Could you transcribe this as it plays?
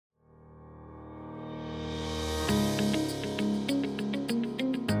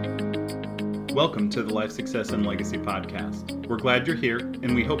Welcome to the Life Success and Legacy Podcast. We're glad you're here,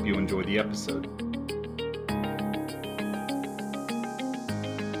 and we hope you enjoy the episode.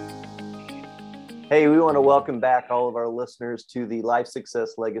 Hey, we want to welcome back all of our listeners to the Life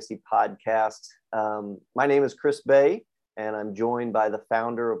Success Legacy Podcast. My name is Chris Bay, and I'm joined by the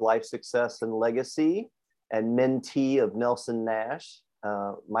founder of Life Success and Legacy and mentee of Nelson Nash,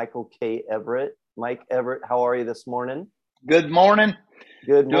 Michael K. Everett. Mike Everett, how are you this morning? Good morning.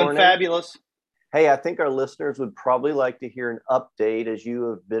 Good morning. Doing fabulous. Hey, I think our listeners would probably like to hear an update as you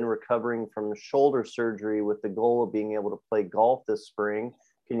have been recovering from shoulder surgery with the goal of being able to play golf this spring.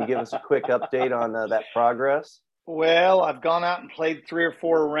 Can you give us a quick update on that progress? Well, I've gone out and played 3 or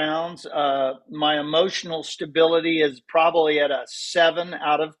 4 rounds. My emotional stability is probably at a 7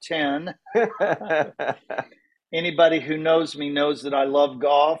 out of 10. Anybody who knows me knows that I love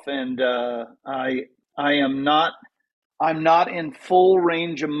golf, and I'm not in full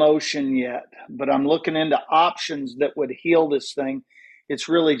range of motion yet, but I'm looking into options that would heal this thing. It's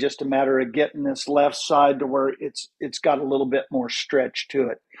really just a matter of getting this left side to where it's got a little bit more stretch to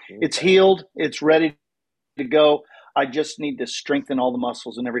it. Okay. It's healed. It's ready to go. I just need to strengthen all the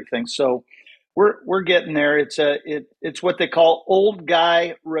muscles and everything. So we're getting there. It's what they call old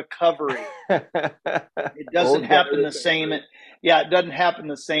guy recovery. It doesn't happen the same. It doesn't happen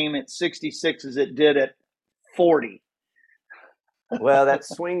the same at 66 as it did at 40. Well, that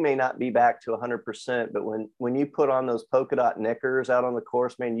swing may not be back to 100%, but when you put on those polka dot knickers out on the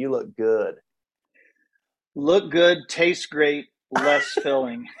course, man, you look good. Look good, taste great, less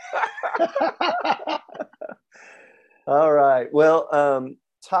filling. All right. Well,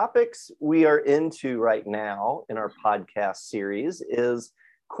 topics we are into right now in our podcast series is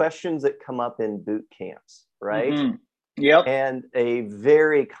questions that come up in boot camps, right? Mm-hmm. Yep. And a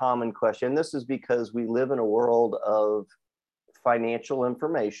very common question. This is because we live in a world of financial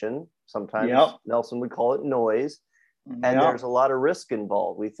information. Sometimes Nelson would call it noise. And there's a lot of risk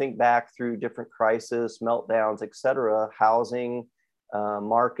involved. We think back through different crises, meltdowns, et cetera, housing,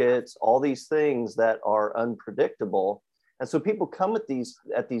 markets, all these things that are unpredictable. And so people come at these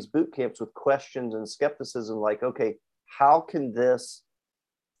boot camps with questions and skepticism like, okay, how can this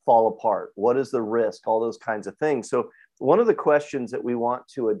fall apart? What is the risk? All those kinds of things. So one of the questions that we want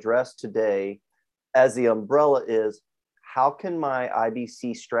to address today as the umbrella is, how can my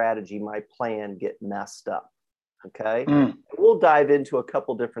IBC strategy, my plan get messed up? Okay. We'll dive into a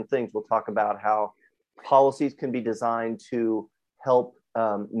couple different things. We'll talk about how policies can be designed to help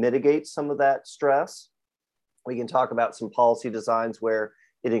mitigate some of that stress. We can talk about some policy designs where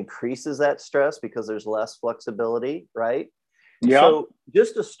it increases that stress because there's less flexibility, right? Yeah. So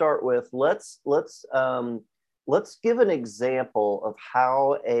just to start with, let's give an example of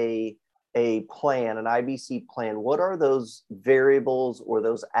how a plan, an IBC plan, what are those variables or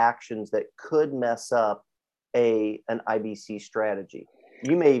those actions that could mess up an IBC strategy?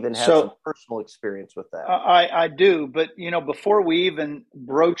 You may even have some personal experience with that. I do, but before we even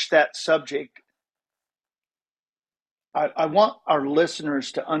broach that subject, I want our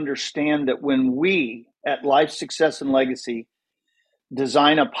listeners to understand that when we at Life Success and Legacy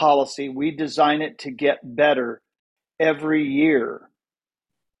design a policy, we design it to get better every year,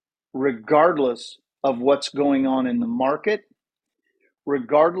 regardless of what's going on in the market,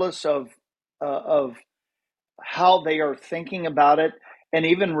 regardless of how they are thinking about it, and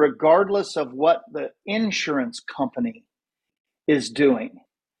even regardless of what the insurance company is doing.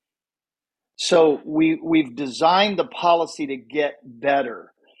 So we've designed the policy to get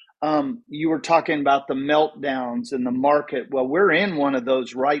better. You were talking about the meltdowns in the market. Well, we're in one of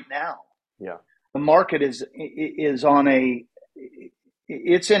those right now. Yeah. The market is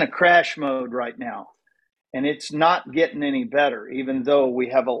it's in a crash mode right now, and it's not getting any better, even though we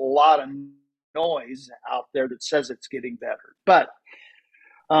have a lot of noise out there that says it's getting better. But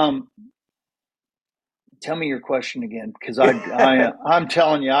tell me your question again, because I'm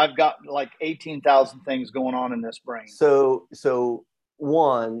telling you, I've got like 18,000 things going on in this brain. So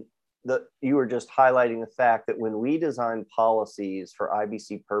one, you were just highlighting the fact that when we design policies for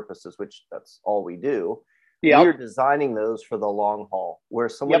IBC purposes, which that's all we do, we're designing those for the long haul, where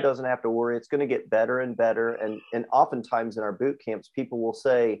someone doesn't have to worry. It's going to get better and better. And oftentimes in our boot camps, people will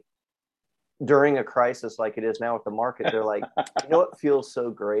say during a crisis like it is now with the market, they're like, what feels so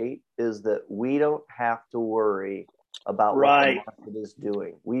great is that we don't have to worry about what the market is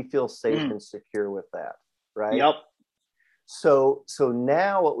doing. We feel safe and secure with that, right? Yep. So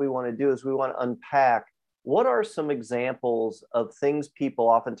now what we want to do is we want to unpack what are some examples of things people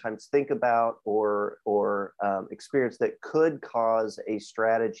oftentimes think about or experience that could cause a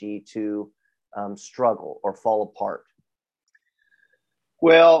strategy to struggle or fall apart?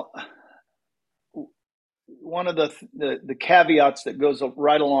 Well, one of the caveats that goes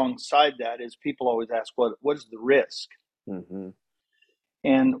right alongside that is people always ask, what is the risk? Mm-hmm.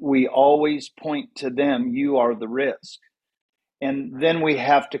 And we always point to them, you are the risk. And then we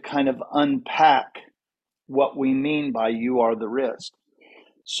have to kind of unpack what we mean by you are the risk.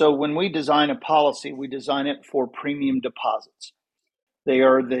 So when we design a policy, we design it for premium deposits. They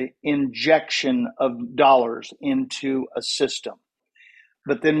are the injection of dollars into a system.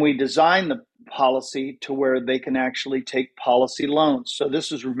 But then we design the policy to where they can actually take policy loans. So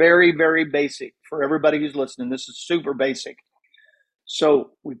this is very, very basic for everybody who's listening. This is super basic.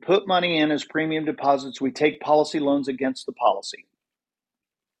 So we put money in as premium deposits. We take policy loans against the policy.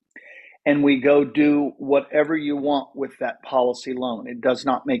 And we go do whatever you want with that policy loan. It does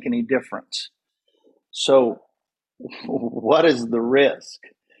not make any difference. So what is the risk?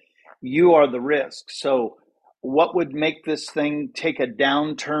 You are the risk. So what would make this thing take a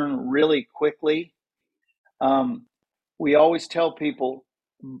downturn really quickly? We always tell people,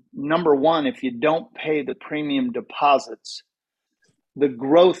 number one, if you don't pay the premium deposits, the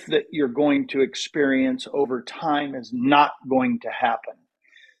growth that you're going to experience over time is not going to happen.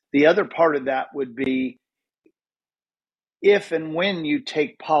 The other part of that would be if and when you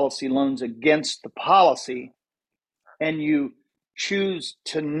take policy loans against the policy and you choose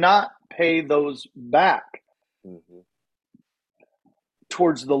to not pay those back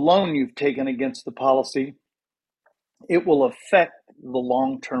towards the loan you've taken against the policy, it will affect the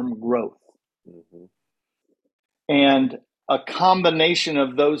long-term growth. And a combination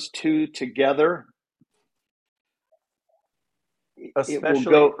of those two together,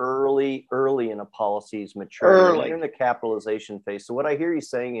 especially early in a policy's maturity, when you're in the capitalization phase. So what I hear you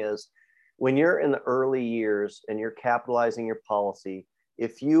saying is, when you're in the early years and you're capitalizing your policy,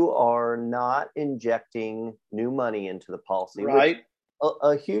 if you are not injecting new money into the policy, right?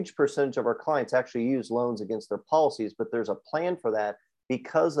 A huge percentage of our clients actually use loans against their policies, but there's a plan for that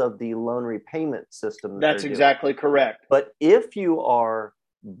because of the loan repayment system. That's exactly correct. But if you are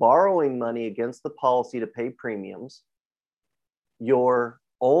borrowing money against the policy to pay premiums, you're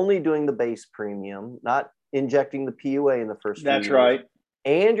only doing the base premium, not injecting the PUA in the first few years. That's right.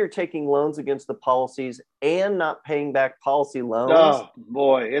 And you're taking loans against the policies and not paying back policy loans. Oh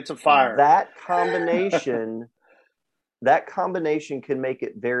boy, it's a fire. That combination can make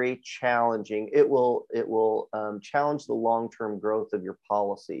it very challenging. It will challenge the long-term growth of your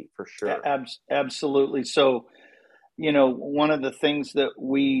policy for sure. Absolutely. So, one of the things that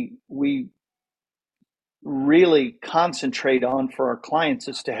we really concentrate on for our clients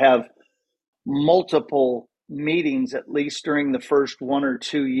is to have multiple meetings, at least during the first 1 or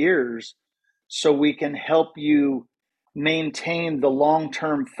 2 years, so we can help you maintain the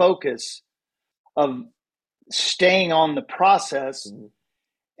long-term focus of staying on the process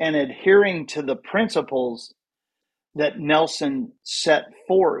and adhering to the principles that Nelson set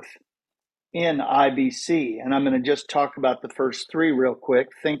forth in IBC. And I'm going to just talk about the first 3 real quick.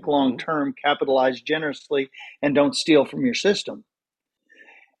 Think long-term, capitalize generously, and don't steal from your system.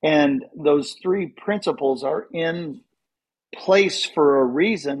 And those 3 principles are in place for a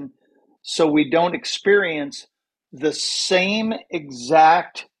reason, so we don't experience the same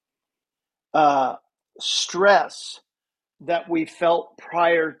exact stress that we felt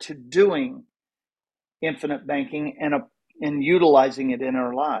prior to doing infinite banking and utilizing it in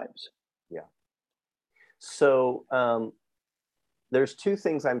our lives. Yeah. So there's 2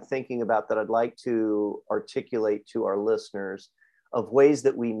 things I'm thinking about that I'd like to articulate to our listeners of ways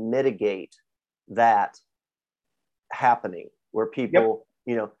that we mitigate that happening, where people,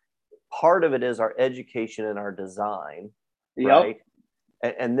 part of it is our education and our design, right?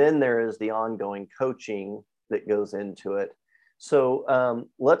 And then there is the ongoing coaching that goes into it. So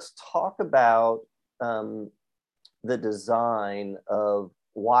let's talk about the design of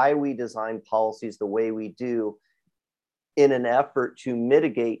why we design policies the way we do in an effort to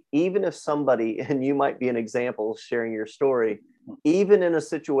mitigate, even if somebody, and you might be an example sharing your story, even in a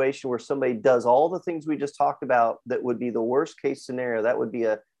situation where somebody does all the things we just talked about, that would be the worst case scenario, that would be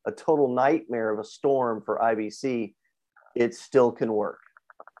a total nightmare of a storm for IBC, it still can work.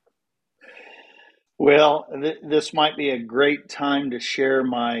 Well, this might be a great time to share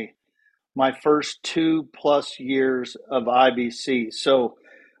my first 2+ years of IBC. So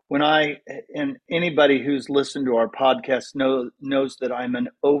and anybody who's listened to our podcast knows that I'm an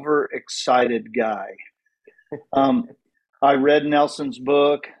overexcited guy. I read Nelson's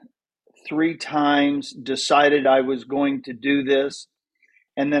book 3 times, decided I was going to do this.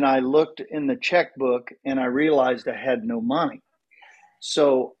 And then I looked in the checkbook and I realized I had no money.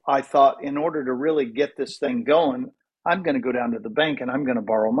 So I thought, in order to really get this thing going, I'm going to go down to the bank and I'm going to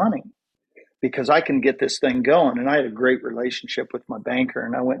borrow money. because I can get this thing going. And I had a great relationship with my banker.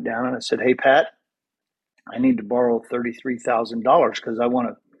 And I went down and I said, hey, Pat, I need to borrow $33,000 because I want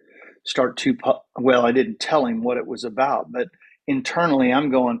to start well, I didn't tell him what it was about, but internally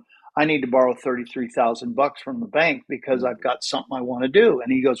I'm going, I need to borrow $33,000 from the bank because I've got something I want to do.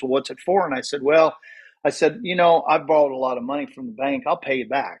 And he goes, well, what's it for? And I said, I've borrowed a lot of money from the bank. I'll pay you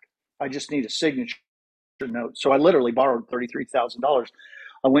back. I just need a signature note. So I literally borrowed $33,000.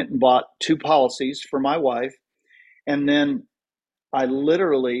 I went and bought 2 policies for my wife. And then I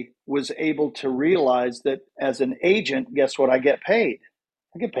literally was able to realize that as an agent, guess what I get paid?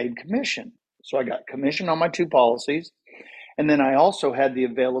 I get paid commission. So I got commission on my 2 policies. And then I also had the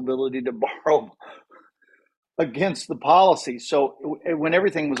availability to borrow against the policy. So when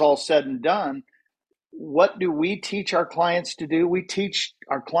everything was all said and done, what do we teach our clients to do? We teach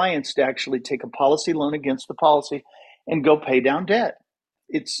our clients to actually take a policy loan against the policy and go pay down debt.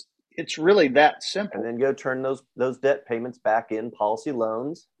 It's really that simple. And then go turn those debt payments back in policy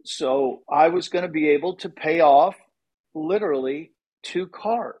loans. So I was going to be able to pay off literally 2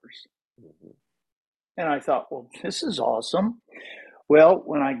 cars. Mm-hmm. And I thought, well, this is awesome. Well,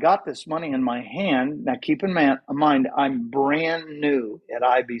 when I got this money in my hand, now keep in mind, I'm brand new at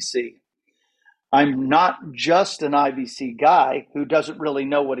IBC. I'm not just an IBC guy who doesn't really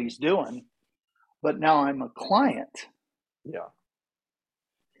know what he's doing, but now I'm a client. Yeah.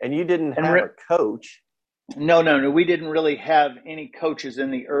 And you didn't have a coach. No. We didn't really have any coaches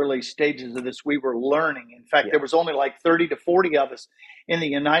in the early stages of this. We were learning. In fact, There was only like 30 to 40 of us in the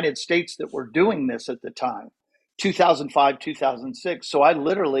United States that were doing this at the time, 2005, 2006. So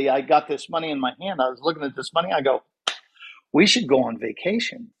I got this money in my hand. I was looking at this money. I go, we should go on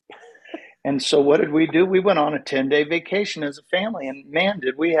vacation. And so what did we do? We went on a 10-day vacation as a family. And man,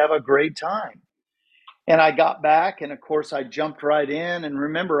 did we have a great time. And I got back, and of course, I jumped right in. And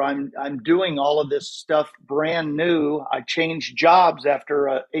remember, I'm doing all of this stuff brand new. I changed jobs after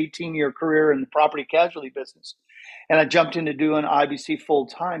an 18-year career in the property casualty business. And I jumped into doing IBC full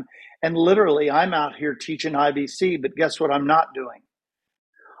time. And literally, I'm out here teaching IBC, but guess what I'm not doing?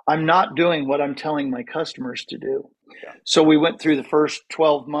 I'm not doing what I'm telling my customers to do. Yeah. So we went through the first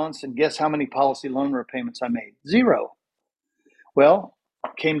 12 months, and guess how many policy loan repayments I made? 0. Well,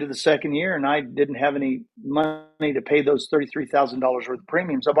 came to the second year and I didn't have any money to pay those $33,000 worth of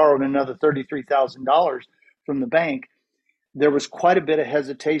premiums. I borrowed another $33,000 from the bank. There was quite a bit of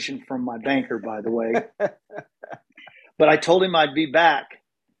hesitation from my banker, by the way. But I told him I'd be back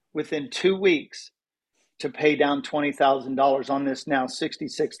within 2 weeks to pay down $20,000 on this now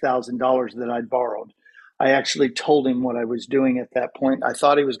 $66,000 that I'd borrowed. I actually told him what I was doing at that point. I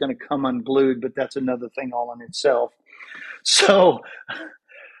thought he was going to come unglued, but that's another thing all in itself. So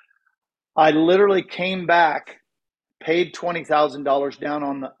I literally came back, paid $20,000 down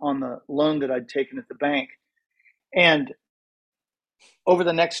on the loan that I'd taken at the bank. And over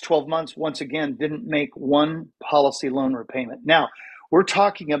the next 12 months, once again, didn't make one policy loan repayment. Now, we're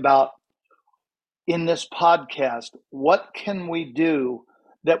talking about in this podcast, what can we do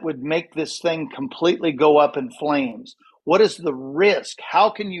that would make this thing completely go up in flames? What is the risk?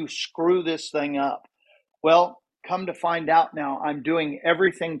 How can you screw this thing up? Well, come to find out now, I'm doing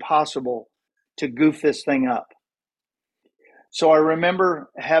everything possible to goof this thing up. So I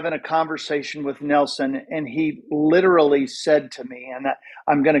remember having a conversation with Nelson, and he literally said to me, and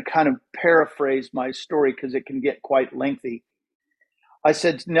I'm going to kind of paraphrase my story because it can get quite lengthy. I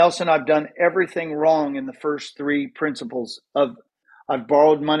said, Nelson, I've done everything wrong in the first 3 principles of I've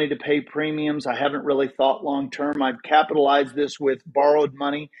borrowed money to pay premiums. I haven't really thought long term. I've capitalized this with borrowed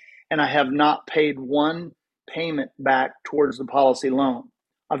money, and I have not paid one payment back towards the policy loan.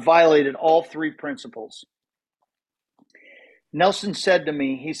 I violated all 3 principles. Nelson said to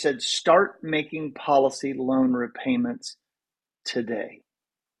me, he said, start making policy loan repayments today.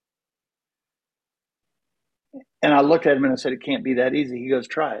 And I looked at him and I said, it can't be that easy. He goes,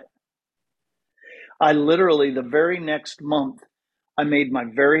 try it. I literally, the very next month, I made my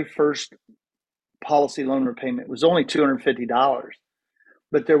very first policy loan repayment. It was only $250.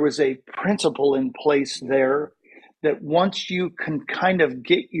 But there was a principle in place there that once you can kind of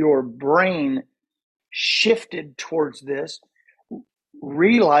get your brain shifted towards this,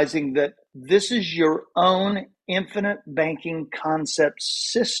 realizing that this is your own infinite banking concept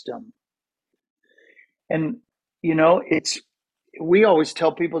system. And, you know, we always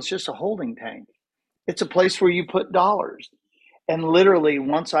tell people it's just a holding tank. It's a place where you put dollars. And literally,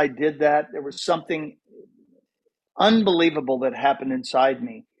 once I did that, there was something unbelievable that happened inside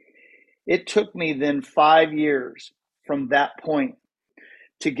me. It took me then 5 years from that point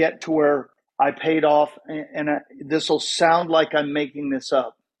to get to where I paid off, and this will sound like I'm making this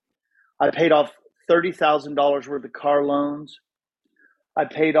up. I paid off $30,000 worth of car loans. I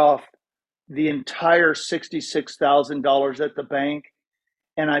paid off the entire $66,000 at the bank,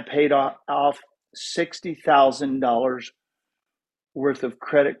 and I paid off $60,000 worth of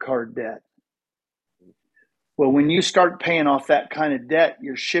credit card debt. Well, when you start paying off that kind of debt,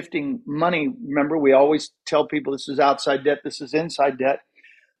 you're shifting money. Remember, we always tell people this is outside debt, this is inside debt.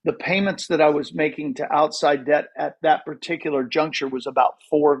 The payments that I was making to outside debt at that particular juncture was about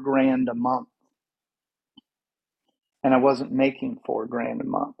 $4,000 a month. And I wasn't making $4,000 a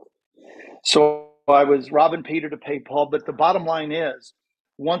month. So I was robbing Peter to pay Paul. But the bottom line is,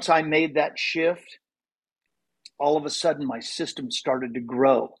 once I made that shift, all of a sudden my system started to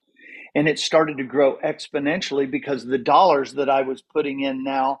grow. And it started to grow exponentially because the dollars that I was putting in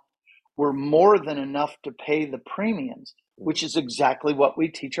now were more than enough to pay the premiums, which is exactly what we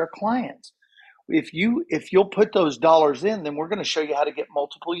teach our clients. If you'll put those dollars in, then we're going to show you how to get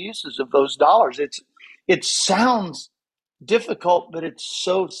multiple uses of those dollars. It sounds difficult, but it's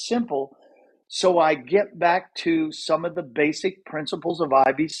so simple. So I get back to some of the basic principles of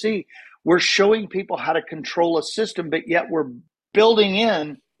IBC. We're showing people how to control a system, but yet we're building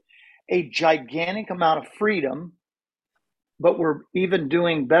in a gigantic amount of freedom, but we're even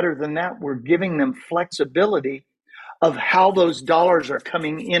doing better than that. We're giving them flexibility of how those dollars are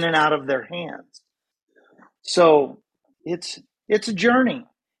coming in and out of their hands. So it's a journey.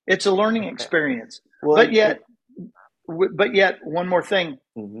 It's a learning experience. Well, but yet, one more thing.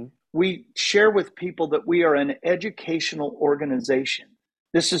 Mm-hmm. We share with people that we are an educational organization.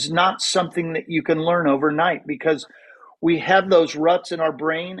 This is not something that you can learn overnight because we have those ruts in our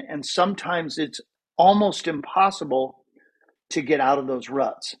brain, and sometimes it's almost impossible to get out of those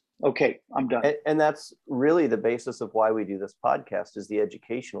ruts. Okay, I'm done. And that's really the basis of why we do this podcast, is the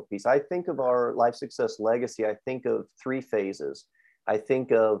educational piece. I think of our Life Success Legacy, I think of 3 phases. I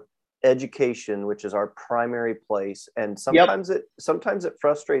think of education, which is our primary place. And sometimes it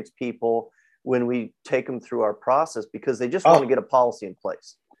frustrates people when we take them through our process because they just want to get a policy in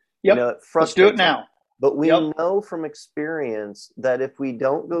place. Yep. You know, let's do it now. Them. But we know from experience that if we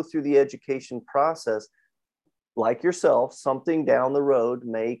don't go through the education process, like yourself, something down the road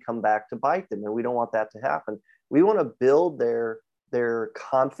may come back to bite them. And we don't want that to happen. We want to build their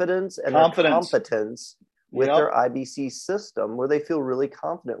confidence and their competence with their IBC system where they feel really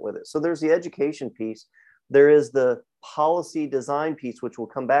confident with it. So there's the education piece. There is the policy design piece, which we'll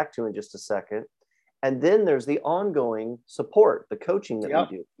come back to in just a second. And then there's the ongoing support, the coaching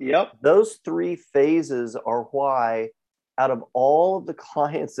that we do. Yep. Those 3 phases are why, out of all of the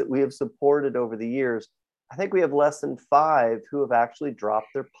clients that we have supported over the years, I think we have less than 5 who have actually dropped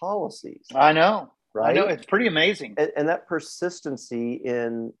their policies. I know. Right? I know. It's pretty amazing. And that persistency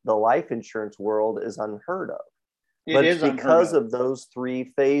in the life insurance world is unheard of. But it's because of those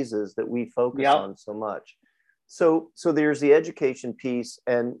 3 phases that we focus on so much. So there's the education piece,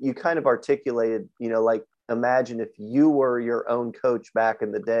 and you kind of articulated, like imagine if you were your own coach back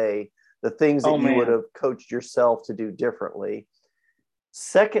in the day, the things that you would have coached yourself to do differently.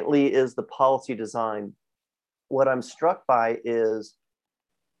 Secondly is the policy design. What I'm struck by is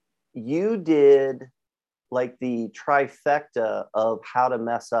you did like the trifecta of how to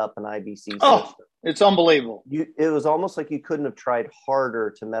mess up an IBC system. Oh, it's unbelievable. It was almost like you couldn't have tried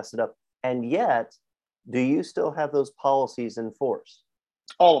harder to mess it up. And yet, do you still have those policies in force?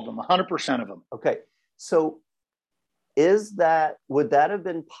 All of them, 100% of them. Okay. So would that have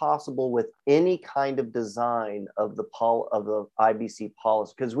been possible with any kind of design of the IBC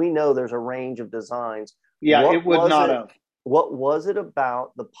policy? Because we know there's a range of designs. Yeah, it would not have. What was it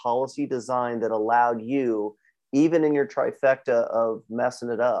about the policy design that allowed you, even in your trifecta of messing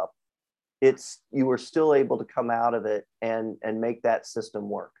it up, you were still able to come out of it and make that system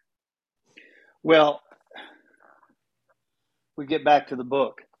work? Well, we get back to the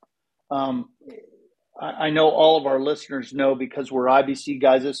book. I know all of our listeners know, because we're IBC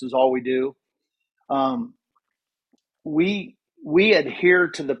guys, this is all we do. We adhere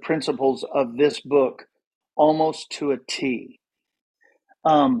to the principles of this book almost to a T.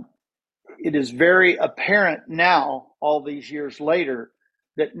 It is very apparent now, all these years later,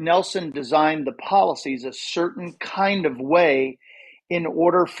 that Nelson designed the policies a certain kind of way in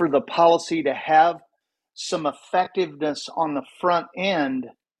order for the policy to have some effectiveness on the front end.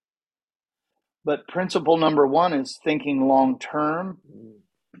 But principle number 1 is thinking long term.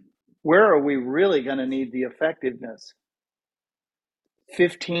 Where are we really going to need the effectiveness?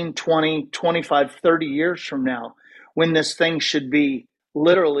 15, 20, 25, 30 years from now, when this thing should be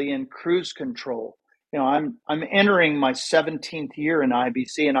literally in cruise control. I'm entering my 17th year in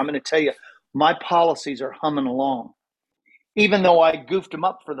IBC, and I'm going to tell you, my policies are humming along. even though I goofed them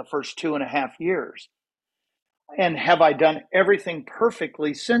up for the first 2.5 years. And have I done everything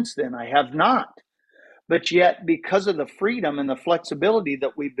perfectly since then? I have not. But yet, because of the freedom and the flexibility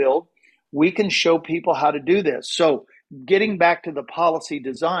that we build, we can show people how to do this. So getting back to the policy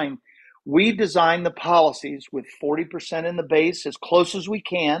design, we design the policies with 40% in the base as close as we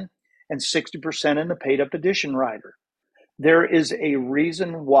can and 60% in the paid up addition rider. There is a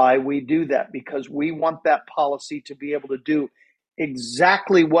reason why we do that, because we want that policy to be able to do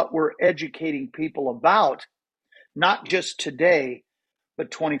exactly what we're educating people about, not just today,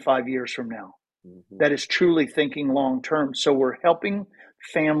 but 25 years from now. Mm-hmm. That is truly thinking long term. So we're helping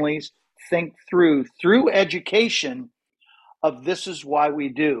families think through education of this is why we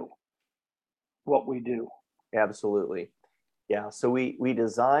do what we do. Absolutely. Yeah. So we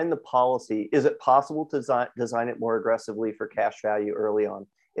design the policy. Is it possible to design it more aggressively for cash value early on?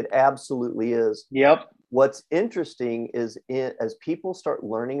 It absolutely is. Yep. What's interesting is as people start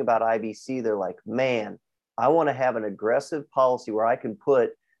learning about IBC, they're like, man, I want to have an aggressive policy where I can put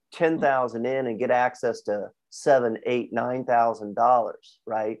 $10,000 in and get access to $7,000, $8,000, $9,000,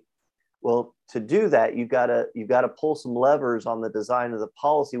 right? Well, to do that, you've got to pull some levers on the design of the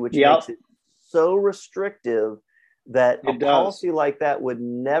policy, which makes it so restrictive that a policy like that would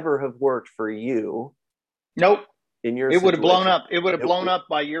never have worked for you. Nope. In your it would have blown up. It would have blown up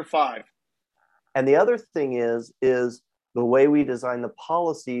by year 5. And the other thing is the way we design the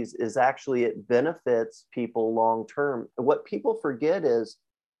policies is actually it benefits people long term. What people forget is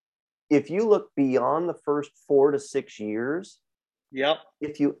if you look beyond the first 4 to 6 years,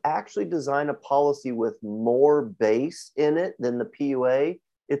 if you actually design a policy with more base in it than the PUA,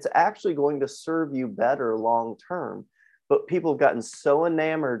 it's actually going to serve you better long term. But people have gotten so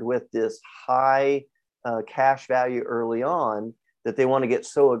enamored with this high cash value early on that they want to get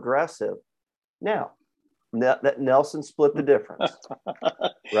so aggressive. Now, Nelson split the difference,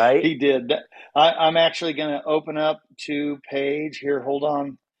 right? He did. I'm actually going to open up to page here. Hold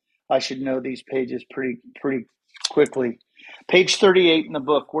on. I should know these pages pretty quickly. Page 38 in the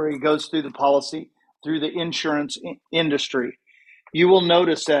book, where he goes through the policy, through the insurance industry. You will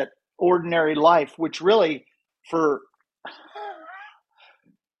notice that ordinary life, which really for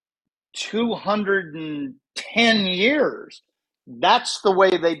 210 years, that's the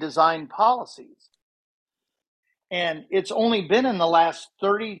way they design policies. And it's only been in the last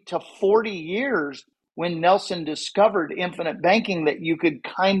 30 to 40 years when Nelson discovered infinite banking that you could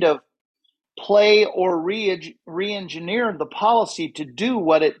kind of play or re-engineer the policy to do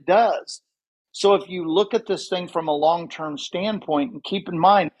what it does. So if you look at this thing from a long-term standpoint, and keep in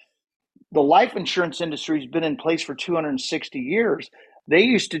mind, the life insurance industry has been in place for 260 years. They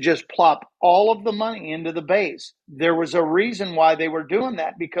used to just plop all of the money into the base. There was a reason why they were doing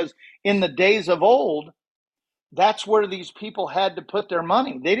that, because in the days of old, that's where these people had to put their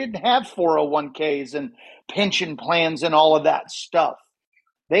money. They didn't have 401ks and pension plans and all of that stuff.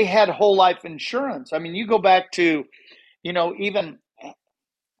 They had whole life insurance. I mean, you go back to, even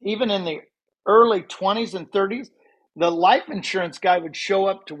in the early 20s and 30s, the life insurance guy would show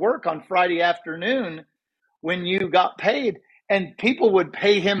up to work on Friday afternoon when you got paid, and people would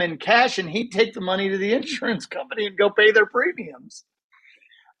pay him in cash, and he'd take the money to the insurance company and go pay their premiums.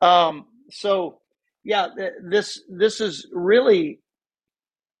 So yeah, this is really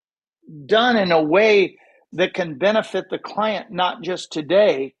done in a way that can benefit the client, not just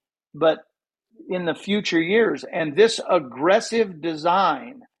today, but in the future years. And this aggressive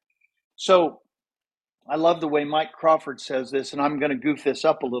design. So I love the way Mike Crawford says this, and I'm going to goof this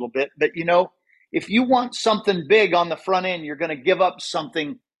up a little bit, but if you want something big on the front end, you're going to give up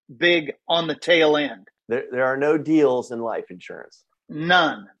something big on the tail end. There are no deals in life insurance.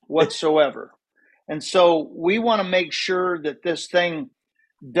 None whatsoever. And so we want to make sure that this thing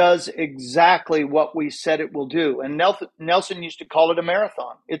does exactly what we said it will do. And Nelson used to call it a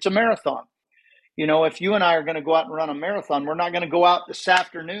marathon. It's a marathon. If you and I are going to go out and run a marathon, we're not going to go out this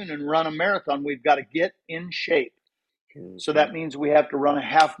afternoon and run a marathon. We've got to get in shape. Mm-hmm. So that means we have to run a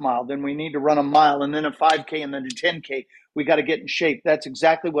half mile. Then we need to run a mile, and then a 5K, and then a 10K. We got to get in shape. That's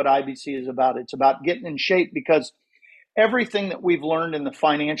exactly what IBC is about. It's about getting in shape, because everything that we've learned in the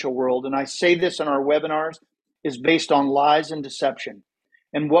financial world, and I say this in our webinars, is based on lies and deception.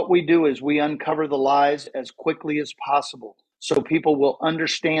 And what we do is we uncover the lies as quickly as possible so people will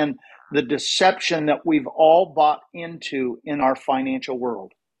understand the deception that we've all bought into in our financial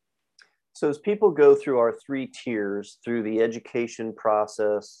world. So as people go through our 3 tiers, through the education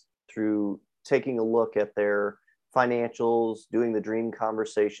process, through taking a look at their financials, doing the dream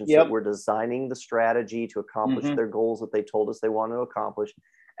conversations, that we're designing the strategy to accomplish their goals that they told us they want to accomplish,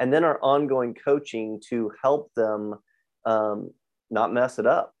 and then our ongoing coaching to help them not mess it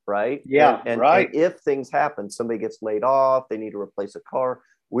up, right? Yeah, right. And if things happen, somebody gets laid off, they need to replace a car,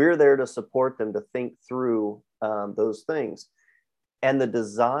 we're there to support them to think through those things. And the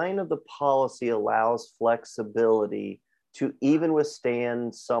design of the policy allows flexibility to even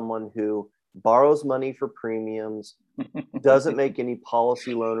withstand someone who borrows money for premiums, doesn't make any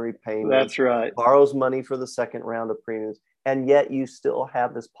policy loan repayments. That's right. Borrows money for the second round of premiums, and yet you still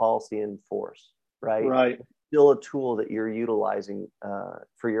have this policy in force, right? Right. It's still a tool that you're utilizing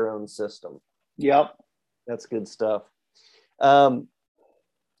for your own system. Yep. That's good stuff.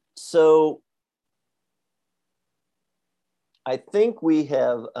 So I think we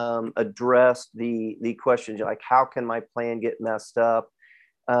have addressed the questions like how can my plan get messed up,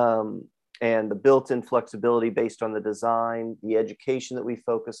 and the built-in flexibility based on the design, the education that we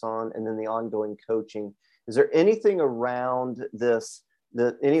focus on, and then the ongoing coaching. Is there anything around this,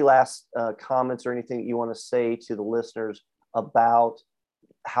 any last comments or anything that you want to say to the listeners about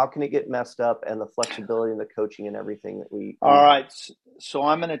how can it get messed up and the flexibility and the coaching and everything that we All right. So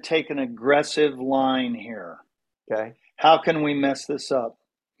I'm going to take an aggressive line here. Okay. How can we mess this up?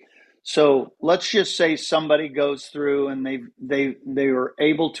 So let's just say somebody goes through and they were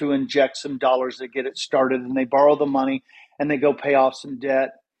able to inject some dollars to get it started, and they borrow the money and they go pay off some debt,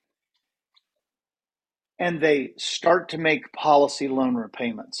 and they start to make policy loan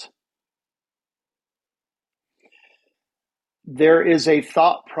repayments. There is a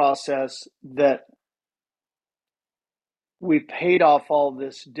thought process that we paid off all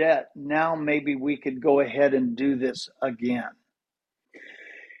this debt. Now maybe we could go ahead and do this again.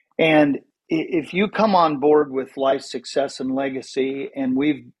 And if you come on board with Life Success and Legacy, and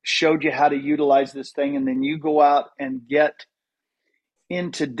we've showed you how to utilize this thing, and then you go out and get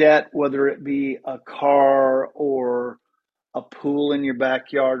into debt, whether it be a car or a pool in your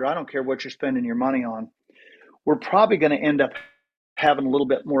backyard, or I don't care what you're spending your money on, we're probably going to end up having a little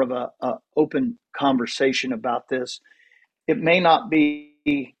bit more of a open conversation about this. It may not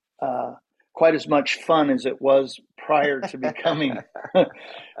be quite as much fun as it was prior to becoming.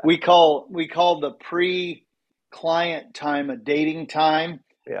 we call the pre-client time a dating time.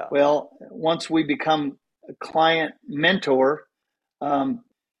 Yeah. Well, once we become a client mentor,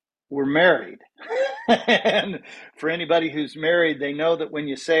 we're married. And for anybody who's married, they know that when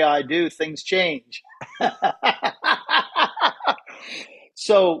you say I do, things change.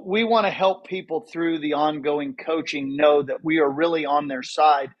 So we want to help people through the ongoing coaching know that we are really on their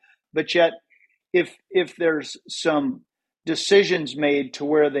side. But yet, if there's some decisions made to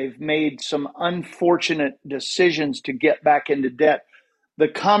where they've made some unfortunate decisions to get back into debt, the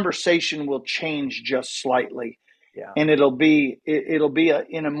conversation will change just slightly. Yeah. And it'll be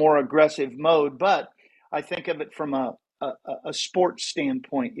in a more aggressive mode. But I think of it from a sports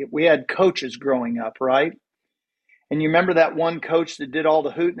standpoint. We had coaches growing up, right? And you remember that one coach that did all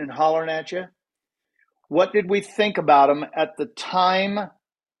the hooting and hollering at you? What did we think about him at the time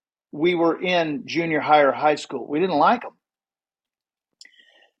we were in junior high or high school? We didn't like him.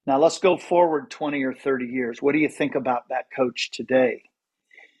 Now let's go forward 20 or 30 years. What do you think about that coach today?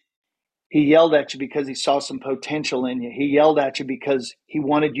 He yelled at you because he saw some potential in you. He yelled at you because he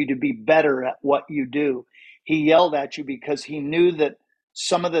wanted you to be better at what you do. He yelled at you because he knew that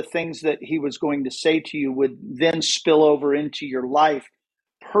some of the things that he was going to say to you would then spill over into your life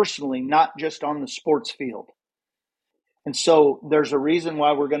personally, not just on the sports field. And so there's a reason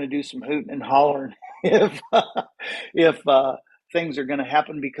why we're going to do some hooting and hollering if things are going to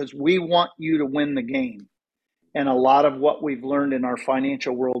happen, because we want you to win the game. And a lot of what we've learned in our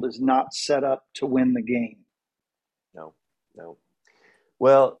financial world is not set up to win the game. No.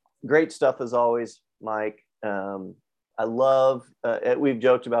 Well, great stuff as always, Mike. I love, we've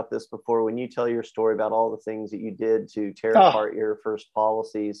joked about this before, when you tell your story about all the things that you did to tear apart your first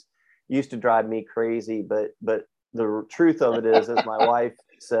policies, it used to drive me crazy. But the truth of it is, as my wife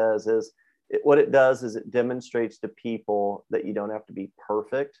says, what it does is it demonstrates to people that you don't have to be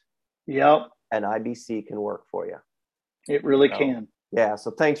perfect. Yep. And IBC can work for you. It really can. Yeah.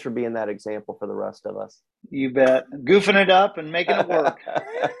 So thanks for being that example for the rest of us. You bet. Goofing it up and making it work.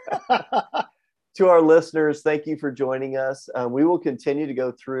 To our listeners, thank you for joining us. We will continue to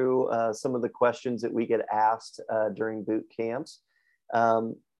go through some of the questions that we get asked during boot camps.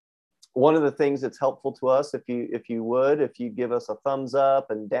 One of the things that's helpful to us, if you give us a thumbs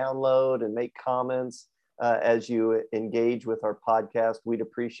up and download and make comments as you engage with our podcast, we'd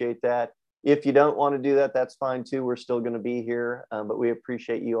appreciate that. If you don't want to do that, that's fine too. We're still going to be here, but we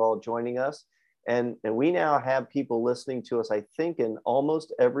appreciate you all joining us. And we now have people listening to us, I think, in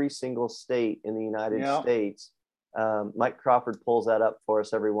almost every single state in the United States. Mike Crawford pulls that up for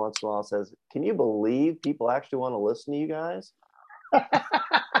us every once in a while, says, can you believe people actually want to listen to you guys?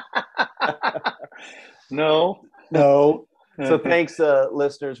 No. So thanks,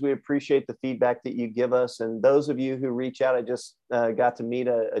 listeners. We appreciate the feedback that you give us. And those of you who reach out, I just got to meet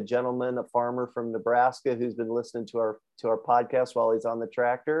a gentleman, a farmer from Nebraska, who's been listening to our podcast while he's on the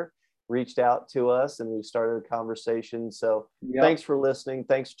tractor, reached out to us, and we started a conversation. So Thanks for listening.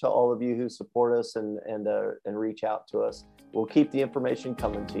 Thanks to all of you who support us and reach out to us. We'll keep the information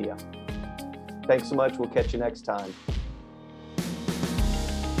coming to you. Thanks so much. We'll catch you next time.